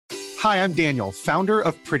Hi, I'm Daniel, founder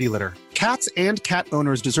of Pretty Litter. Cats and cat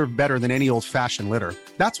owners deserve better than any old-fashioned litter.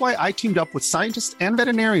 That's why I teamed up with scientists and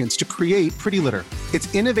veterinarians to create Pretty Litter.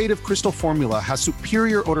 Its innovative crystal formula has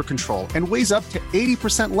superior odor control and weighs up to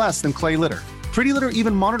 80% less than clay litter. Pretty Litter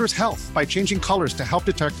even monitors health by changing colors to help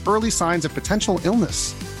detect early signs of potential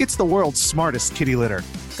illness. It's the world's smartest kitty litter.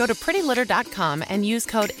 Go to prettylitter.com and use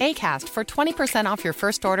code ACAST for 20% off your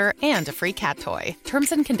first order and a free cat toy.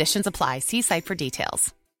 Terms and conditions apply. See site for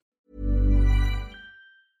details.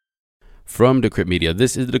 From Decrypt Media,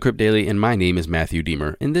 this is the Decrypt Daily, and my name is Matthew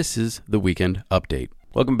Deemer, and this is the Weekend Update.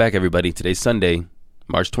 Welcome back, everybody. Today's Sunday,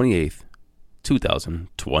 March 28th,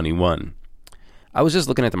 2021. I was just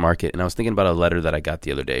looking at the market, and I was thinking about a letter that I got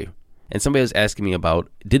the other day, and somebody was asking me about,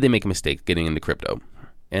 did they make a mistake getting into crypto?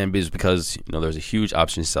 And it was because, there's a huge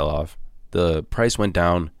option sell-off. The price went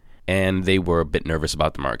down, and they were a bit nervous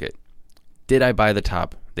about the market. Did I buy the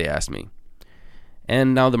top? They asked me.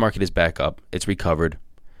 And now the market is back up. It's recovered.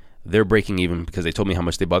 They're breaking even because they told me how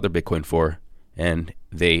much they bought their Bitcoin for, and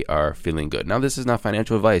they are feeling good. Now, this is not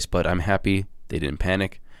financial advice, but I'm happy they didn't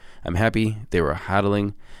panic. I'm happy they were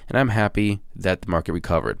hodling, and I'm happy that the market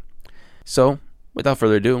recovered. So, without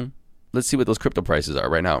further ado, let's see what those crypto prices are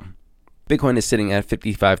right now. Bitcoin is sitting at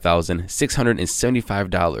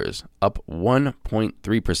 $55,675, up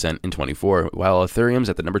 1.3% in 24, while Ethereum's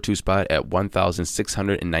at the number 2 spot at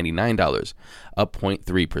 $1,699, up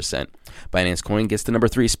 0.3%. Binance Coin gets the number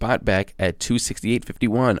 3 spot back at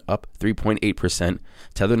 $268.51, up 3.8%.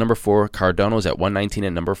 Tether number 4, Cardano's at $119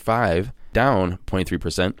 at number 5, down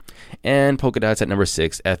 0.3%. And Polkadot's at number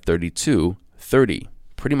 6 at $32.30,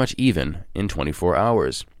 pretty much even in 24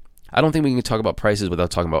 hours. I don't think we can talk about prices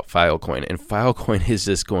without talking about Filecoin, and Filecoin is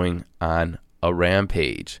just going on a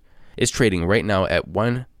rampage. It's trading right now at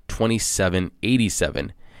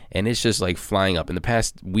 127.87, and it's just like flying up. In the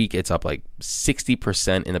past week, it's up like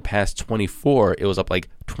 60%. In the past 24, it was up like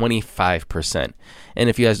 25%. And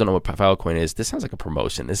if you guys don't know what Filecoin is, this sounds like a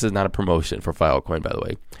promotion. This is not a promotion for Filecoin, by the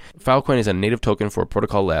way. Filecoin is a native token for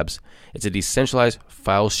Protocol Labs. It's a decentralized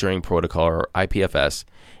file sharing protocol, or IPFS.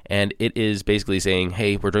 And it is basically saying,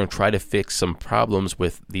 hey, we're going to try to fix some problems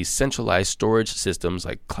with these centralized storage systems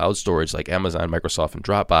like cloud storage, like Amazon, Microsoft, and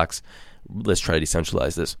Dropbox. Let's try to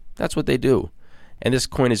decentralize this. That's what they do. And this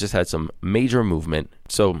coin has just had some major movement.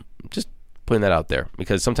 So just putting that out there,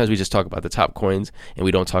 because sometimes we just talk about the top coins and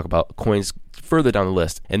we don't talk about coins further down the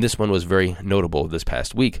list. And this one was very notable this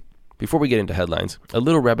past week. Before we get into headlines, a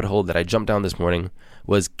little rabbit hole that I jumped down this morning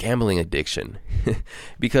was gambling addiction.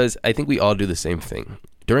 Because I think we all do the same thing.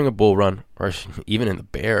 During a bull run, or even in the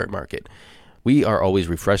bear market, we are always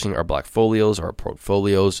refreshing our Blockfolios, our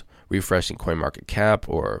portfolios, refreshing CoinMarketCap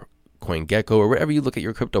or CoinGecko or wherever you look at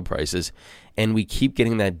your crypto prices, and we keep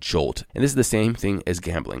getting that jolt. And this is the same thing as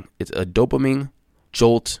gambling. It's a dopamine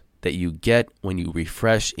jolt that you get when you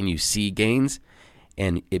refresh and you see gains,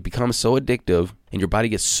 and it becomes so addictive, and your body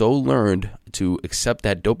gets so learned to accept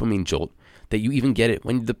that dopamine jolt that you even get it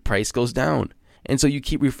when the price goes down. And so you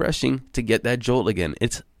keep refreshing to get that jolt again.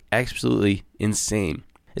 It's absolutely insane.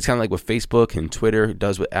 It's kind of like what Facebook and Twitter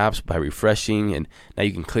does with apps by refreshing, and now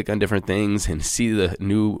you can click on different things and see the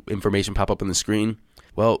new information pop up on the screen.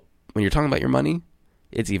 Well, when you're talking about your money,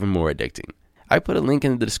 it's even more addicting. I put a link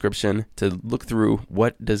in the description to look through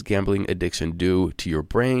what does gambling addiction do to your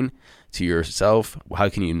brain, to yourself, how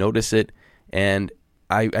can you notice it, and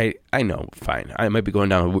I know, fine, I might be going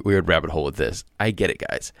down a weird rabbit hole with this. I get it,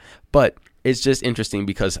 guys. But it's just interesting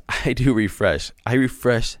because I do refresh. I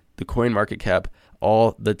refresh the CoinMarketCap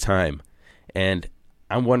all the time. And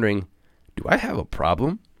I'm wondering, do I have a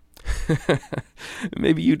problem?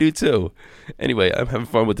 Maybe you do too. Anyway, I'm having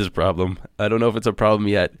fun with this problem. I don't know if it's a problem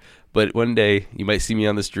yet, but one day you might see me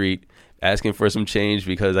on the street asking for some change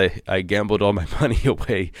because I gambled all my money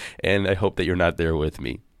away, and I hope that you're not there with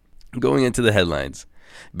me. Going into the headlines.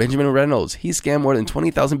 Benjamin Reynolds, he scammed more than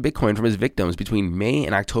 20,000 Bitcoin from his victims between May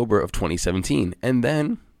and October of 2017, and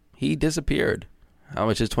then he disappeared. How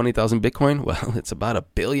much is 20,000 Bitcoin? Well, it's about $1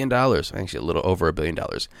 billion, actually a little over $1 billion.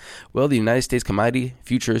 Well, the United States Commodity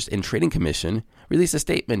Futures and Trading Commission released a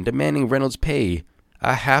statement demanding Reynolds pay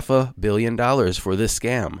 $500 million for this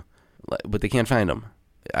scam, but they can't find him.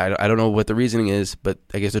 I don't know what the reasoning is, but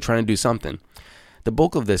I guess they're trying to do something. The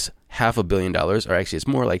bulk of this $500 million, or actually it's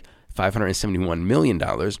more like $571 million,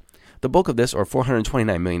 the bulk of this, or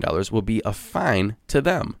 $429 million, will be a fine to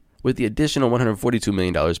them, with the additional $142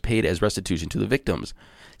 million paid as restitution to the victims.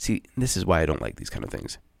 See, this is why I don't like these kind of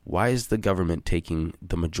things. Why is the government taking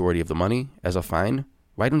the majority of the money as a fine?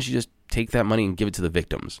 Why don't you just take that money and give it to the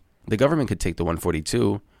victims? The government could take the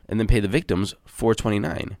 142 and then pay the victims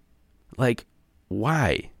 $429. Like,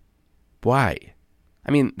 why? Why?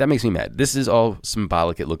 I mean, that makes me mad. This is all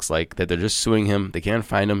symbolic, it looks like, that they're just suing him. They can't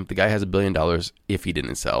find him. The guy has $1 billion if he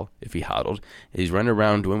didn't sell, if he hodled. He's running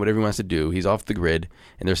around doing whatever he wants to do. He's off the grid.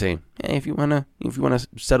 And they're saying, hey, if you wanna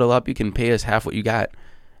settle up, you can pay us half what you got.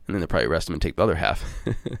 And then they'll probably arrest him and take the other half.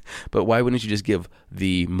 But why wouldn't you just give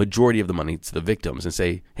the majority of the money to the victims and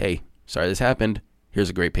say, hey, sorry this happened. Here's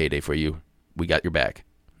a great payday for you. We got your back.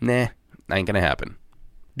 Nah, ain't gonna happen.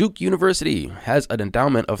 Duke University has an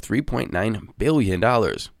endowment of $3.9 billion,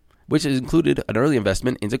 which has included an early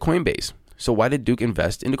investment into Coinbase. So why did Duke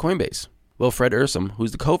invest into Coinbase? Well, Fred Ursum,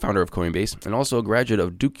 who's the co-founder of Coinbase and also a graduate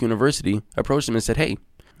of Duke University, approached him and said, hey,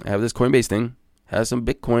 I have this Coinbase thing, has some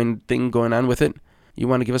Bitcoin thing going on with it. You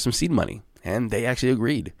want to give us some seed money? And they actually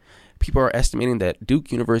agreed. People are estimating that Duke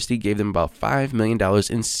University gave them about $5 million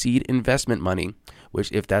in seed investment money, which,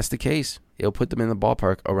 if that's the case, it'll put them in the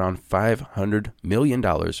ballpark around $500 million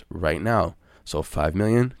right now. So $5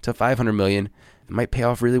 million to $500 million might pay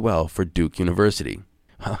off really well for Duke University.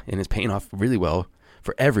 And it's paying off really well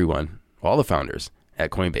for everyone, all the founders at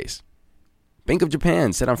Coinbase. Bank of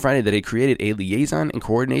Japan said on Friday that it created a liaison and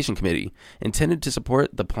coordination committee intended to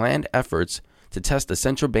support the planned efforts to test the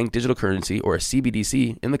central bank digital currency, or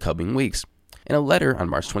CBDC, in the coming weeks. In a letter on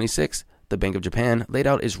March 26, the Bank of Japan laid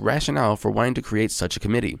out its rationale for wanting to create such a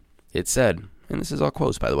committee. It said, and this is all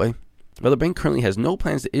quotes by the way, while the bank currently has no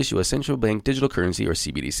plans to issue a central bank digital currency, or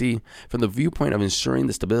CBDC, from the viewpoint of ensuring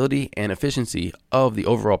the stability and efficiency of the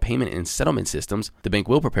overall payment and settlement systems, the bank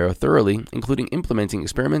will prepare thoroughly, including implementing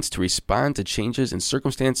experiments to respond to changes in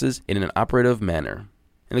circumstances in an operative manner.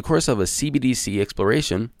 In the course of a CBDC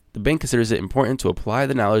exploration, the bank considers it important to apply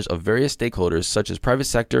the knowledge of various stakeholders such as private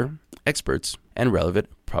sector, experts, and relevant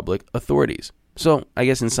public authorities. So, I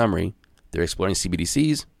guess in summary, they're exploring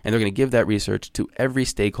CBDCs, and they're going to give that research to every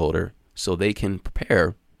stakeholder so they can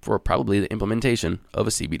prepare for probably the implementation of a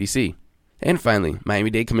CBDC. And finally,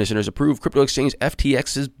 Miami-Dade commissioners approved crypto exchange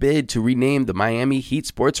FTX's bid to rename the Miami Heat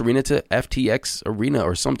Sports Arena to FTX Arena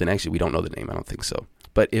or something. Actually, we don't know the name. I don't think so.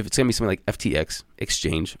 But if it's going to be something like FTX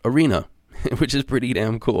Exchange Arena, which is pretty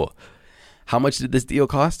damn cool. How much did this deal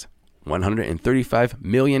cost? $135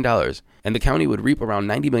 million. And the county would reap around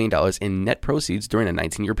 $90 million in net proceeds during a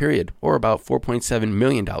 19-year period, or about $4.7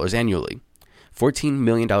 million annually. $14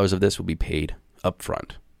 million of this will be paid up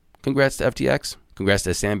front. Congrats to FTX. Congrats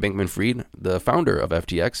to Sam Bankman-Fried, the founder of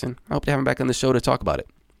FTX, and I hope to have him back on the show to talk about it.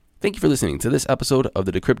 Thank you for listening to this episode of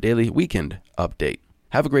the Decrypt Daily Weekend Update.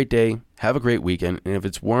 Have a great day, have a great weekend, and if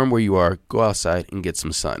it's warm where you are, go outside and get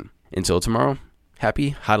some sun. Until tomorrow,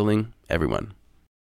 happy hodling, everyone.